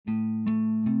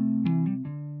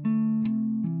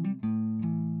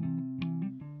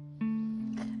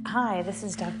Hi, this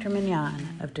is Dr.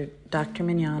 Mignon of Dr.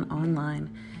 Mignon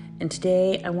Online, and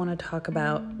today I want to talk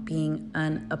about being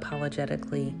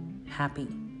unapologetically happy.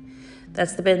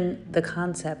 That's been the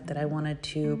concept that I wanted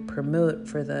to promote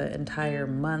for the entire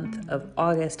month of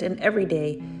August and every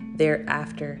day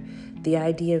thereafter, the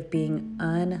idea of being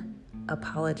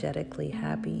unapologetically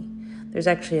happy. There's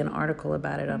actually an article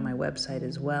about it on my website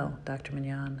as well,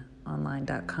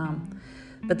 drmignononline.com.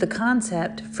 But the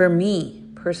concept for me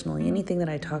personally, anything that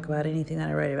I talk about, anything that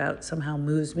I write about somehow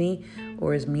moves me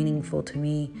or is meaningful to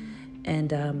me.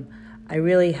 And I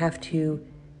really have to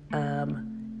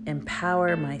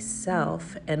empower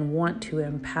myself and want to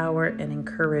empower and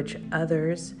encourage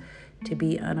others to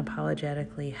be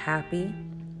unapologetically happy.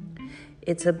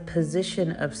 It's a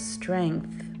position of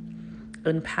strength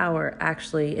and power,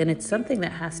 actually, and it's something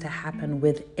that has to happen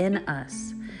within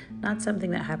us, not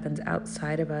something that happens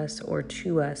outside of us or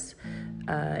to us.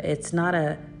 It's not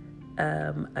a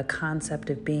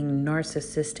concept of being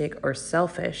narcissistic or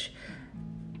selfish.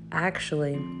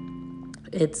 Actually,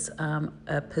 it's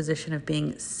a position of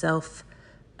being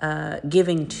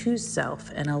giving to self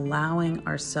and allowing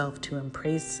ourselves to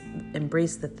embrace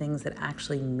the things that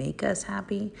actually make us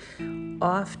happy.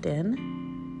 Often,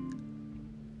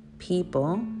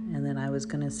 people, and then I was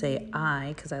going to say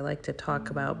because I like to talk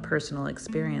about personal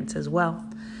experience as well.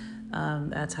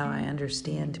 That's how I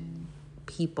understand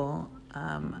people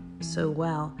so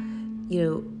well.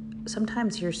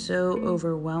 Sometimes you're so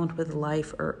overwhelmed with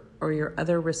life or your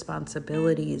other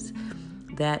responsibilities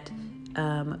that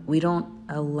we don't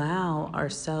allow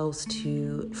ourselves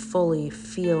to fully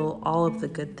feel all of the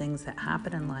good things that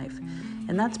happen in life.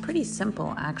 And that's pretty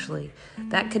simple, actually.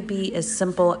 That could be as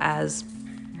simple as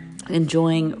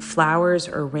enjoying flowers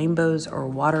or rainbows or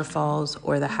waterfalls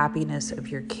or the happiness of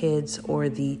your kids or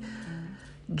the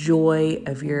joy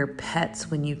of your pets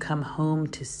when you come home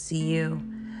to see you,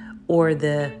 or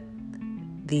the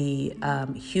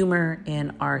humor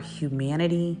in our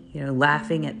humanity,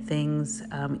 laughing at things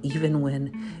even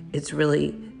when it's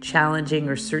really challenging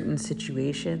or certain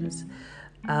situations.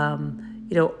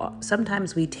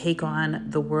 Sometimes we take on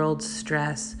the world's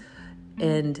stress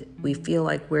and we feel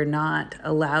like we're not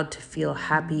allowed to feel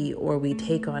happy, or we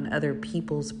take on other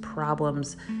people's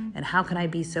problems. And how can I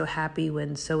be so happy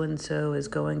when so-and-so is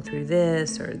going through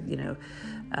this? Or,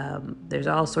 there's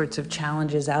all sorts of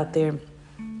challenges out there.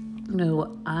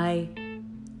 I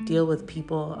deal with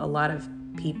people, a lot of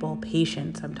people,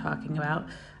 patients I'm talking about.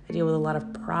 I deal with a lot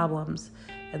of problems.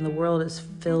 And the world is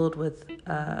filled with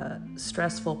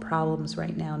stressful problems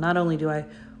right now. Not only do I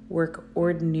work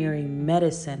ordinary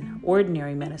medicine.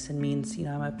 Ordinary medicine means,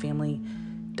 I'm a family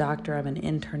doctor, I'm an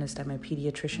internist, I'm a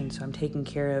pediatrician, so I'm taking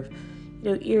care of,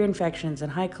 ear infections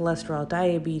and high cholesterol,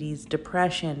 diabetes,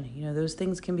 depression. Those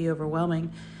things can be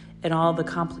overwhelming, and all the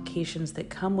complications that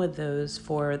come with those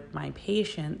for my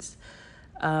patients.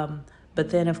 But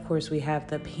then, of course, we have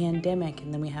the pandemic,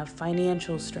 and then we have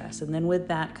financial stress. And then with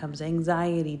that comes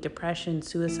anxiety, depression,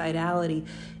 suicidality,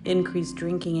 increased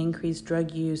drinking, increased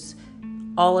drug use,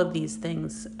 all of these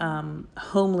things,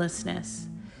 homelessness.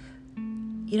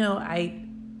 I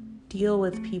deal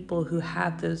with people who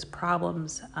have those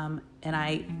problems, and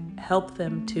I help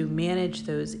them to manage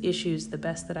those issues the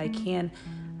best that I can.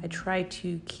 I try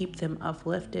to keep them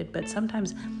uplifted, but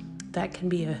sometimes that can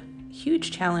be a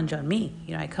huge challenge on me.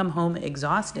 I come home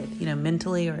exhausted,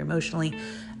 mentally or emotionally.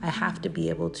 I have to be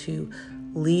able to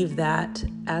leave that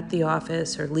at the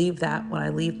office or leave that when I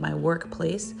leave my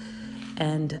workplace.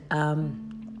 And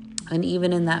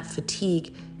even in that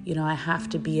fatigue, I have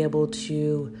to be able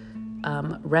to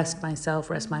rest myself,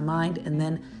 rest my mind, and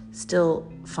then still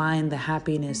find the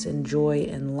happiness and joy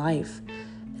in life.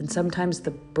 And sometimes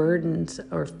the burdens,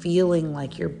 or feeling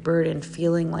like you're burdened,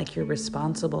 feeling like you're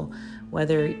responsible,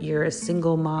 whether you're a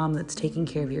single mom that's taking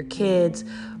care of your kids,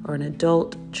 or an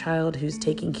adult child who's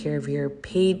taking care of your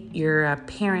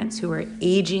parents who are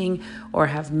aging or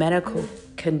have medical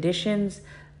conditions.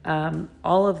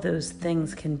 All of those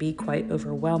things can be quite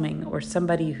overwhelming. Or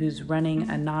somebody who's running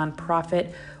a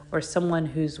nonprofit, or someone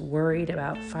who's worried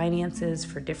about finances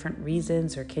for different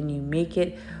reasons, or can you make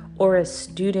it? Or a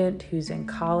student who's in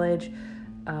college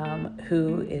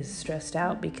who is stressed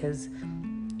out because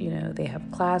they have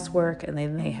classwork and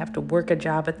then they have to work a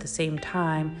job at the same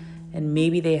time, and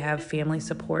maybe they have family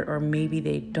support or maybe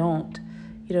they don't.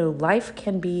 Life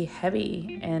can be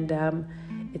heavy, and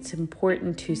it's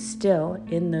important to still,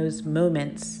 in those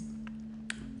moments,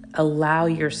 allow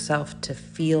yourself to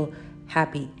feel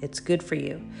happy. It's good for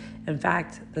you. In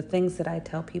fact, the things that I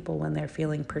tell people when they're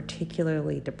feeling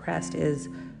particularly depressed is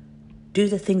do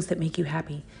the things that make you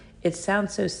happy. It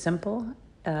sounds so simple,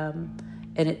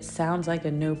 And it sounds like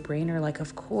a no-brainer. Like,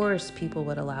 of course, people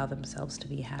would allow themselves to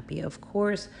be happy. Of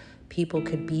course, people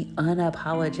could be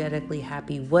unapologetically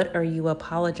happy. What are you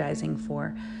apologizing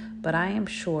for? But I am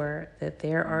sure that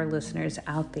there are listeners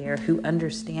out there who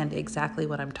understand exactly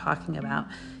what I'm talking about.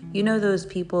 You know, those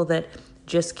people that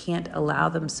just can't allow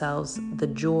themselves the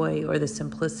joy or the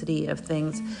simplicity of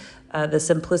things, the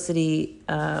simplicity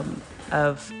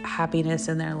of happiness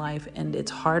in their life, and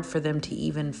it's hard for them to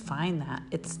even find that.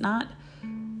 It's not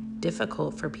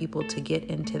difficult for people to get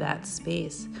into that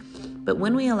space. But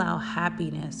when we allow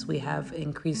happiness, we have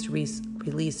increased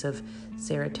release of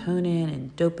serotonin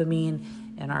and dopamine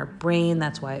in our brain.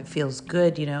 That's why it feels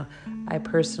good. I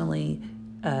personally,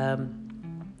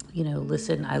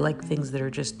 listen, I like things that are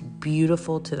just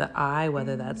beautiful to the eye,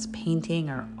 whether that's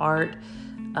painting or art,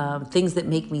 things that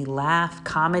make me laugh,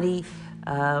 comedy.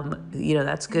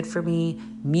 That's good for me.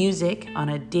 Music on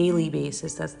a daily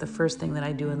basis. That's the first thing that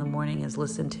I do in the morning, is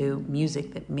listen to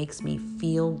music that makes me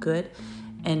feel good.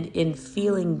 And in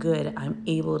feeling good, I'm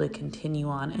able to continue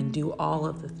on and do all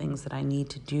of the things that I need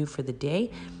to do for the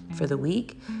day, for the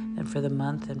week, and for the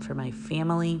month, and for my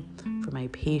family, for my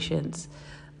patients.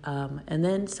 And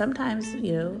then sometimes,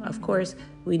 of course,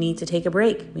 we need to take a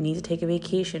break. We need to take a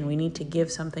vacation. We need to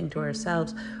give something to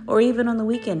ourselves. Or even on the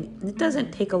weekend, it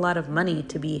doesn't take a lot of money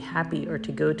to be happy or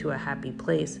to go to a happy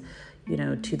place,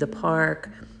 to the park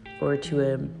or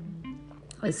to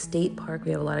a state park.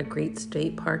 We have a lot of great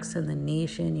state parks in the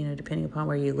nation, depending upon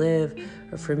where you live.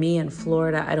 Or for me in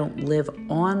Florida, I don't live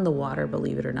on the water,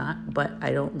 believe it or not, but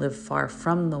I don't live far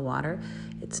from the water.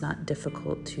 It's not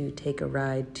difficult to take a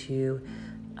ride to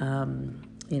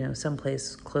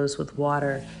someplace close with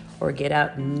water, or get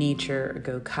out in nature, or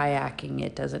go kayaking.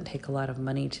 It doesn't take a lot of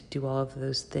money to do all of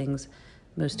those things.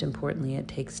 Most importantly, it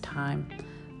takes time,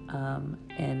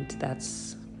 and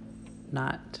that's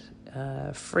not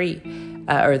free,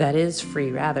 or that is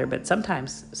free rather, but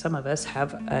sometimes some of us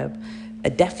have a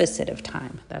deficit of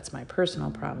time. That's my personal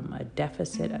problem, a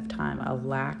deficit of time, a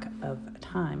lack of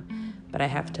time. But I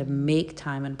have to make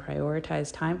time and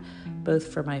prioritize time, both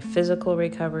for my physical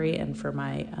recovery and for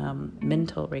my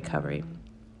mental recovery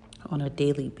on a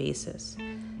daily basis.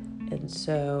 And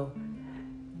so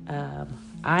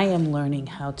I am learning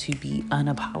how to be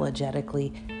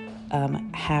unapologetically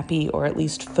happy, or at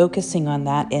least focusing on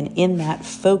that. And in that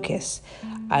focus,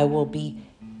 I will be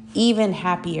even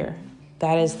happier.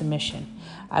 That is the mission.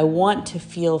 I want to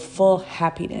feel full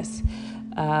happiness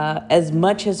as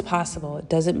much as possible. It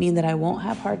doesn't mean that I won't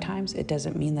have hard times. It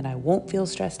doesn't mean that I won't feel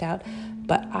stressed out,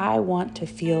 but I want to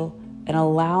feel and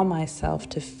allow myself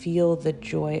to feel the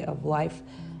joy of life.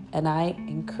 And I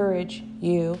encourage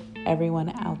you, everyone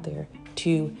out there,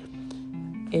 to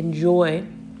enjoy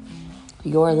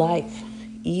your life,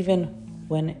 even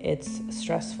when it's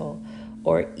stressful,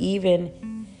 or even,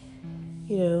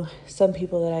 some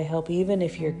people that I help, even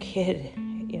if your kid,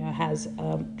 has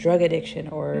drug addiction,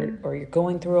 or you're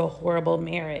going through a horrible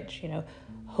marriage,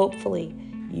 hopefully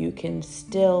you can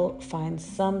still find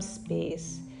some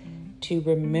space to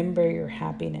remember your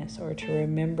happiness, or to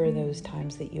remember those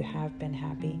times that you have been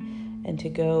happy, and to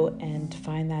go and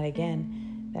find that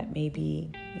again. That may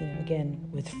be, again,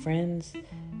 with friends,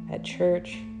 at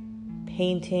church,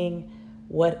 painting,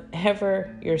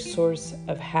 whatever your source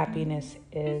of happiness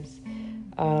is.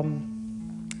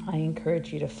 I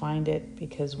encourage you to find it,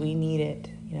 because we need it.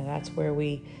 That's where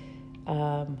we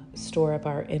store up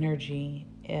our energy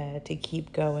to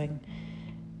keep going.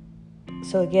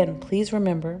 So again, please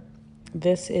remember,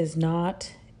 this is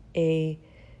not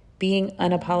being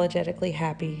unapologetically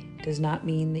happy does not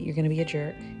mean that you're going to be a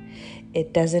jerk.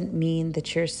 It doesn't mean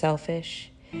that you're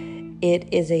selfish.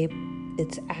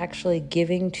 It's actually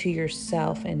giving to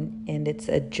yourself, and it's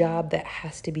a job that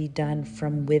has to be done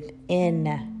from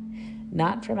within,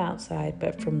 not from outside,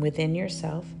 but from within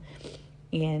yourself.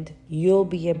 And you'll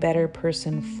be a better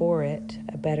person for it,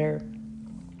 a better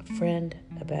friend,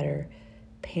 a better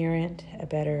parent, a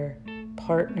better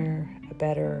partner, a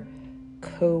better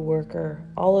co-worker,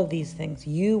 all of these things.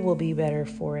 You will be better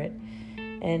for it.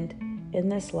 And in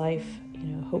this life,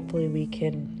 hopefully we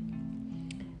can,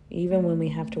 even when we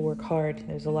have to work hard,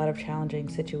 there's a lot of challenging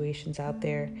situations out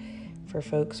there for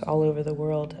folks all over the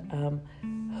world.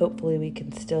 Hopefully we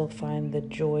can still find the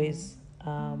joys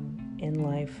in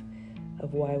life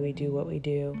of why we do what we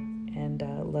do, and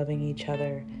loving each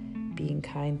other, being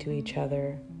kind to each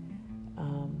other,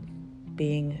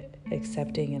 being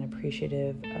accepting and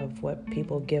appreciative of what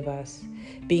people give us,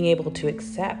 being able to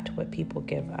accept what people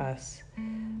give us.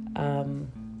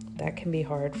 That can be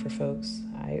hard for folks.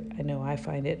 I know I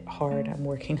find it hard. I'm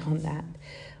working on that,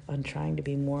 on trying to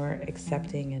be more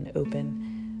accepting and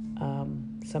open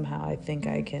Somehow I think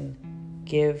I can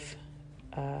give.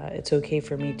 It's okay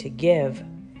for me to give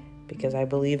because I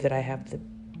believe that I have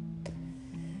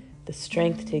the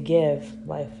strength to give.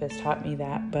 Life has taught me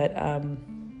that,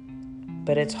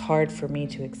 but it's hard for me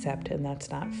to accept, and that's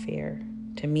not fair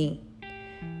to me.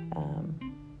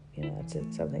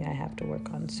 It's something I have to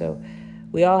work on. So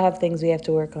we all have things we have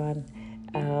to work on.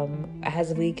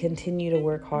 As we continue to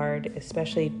work hard,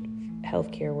 especially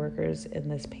healthcare workers in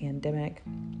this pandemic,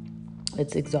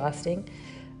 it's exhausting,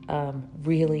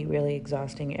 really, really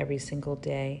exhausting every single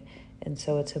day. And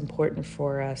so it's important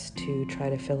for us to try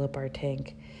to fill up our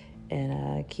tank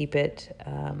and keep it,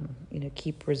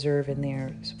 keep reserve in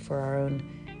there for our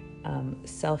own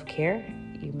self-care,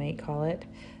 you may call it,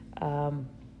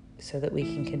 so that we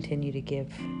can continue to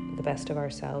give the best of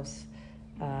ourselves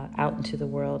out into the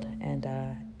world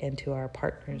and to our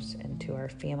partners and to our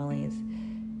families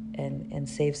and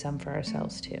save some for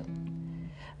ourselves too.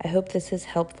 I hope this is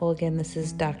helpful. Again, this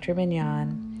is Dr.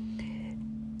 Mignon,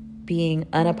 being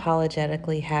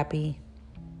unapologetically happy,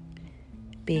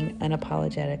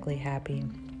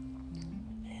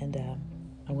 and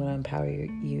I want to empower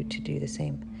you to do the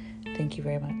same. Thank you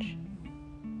very much.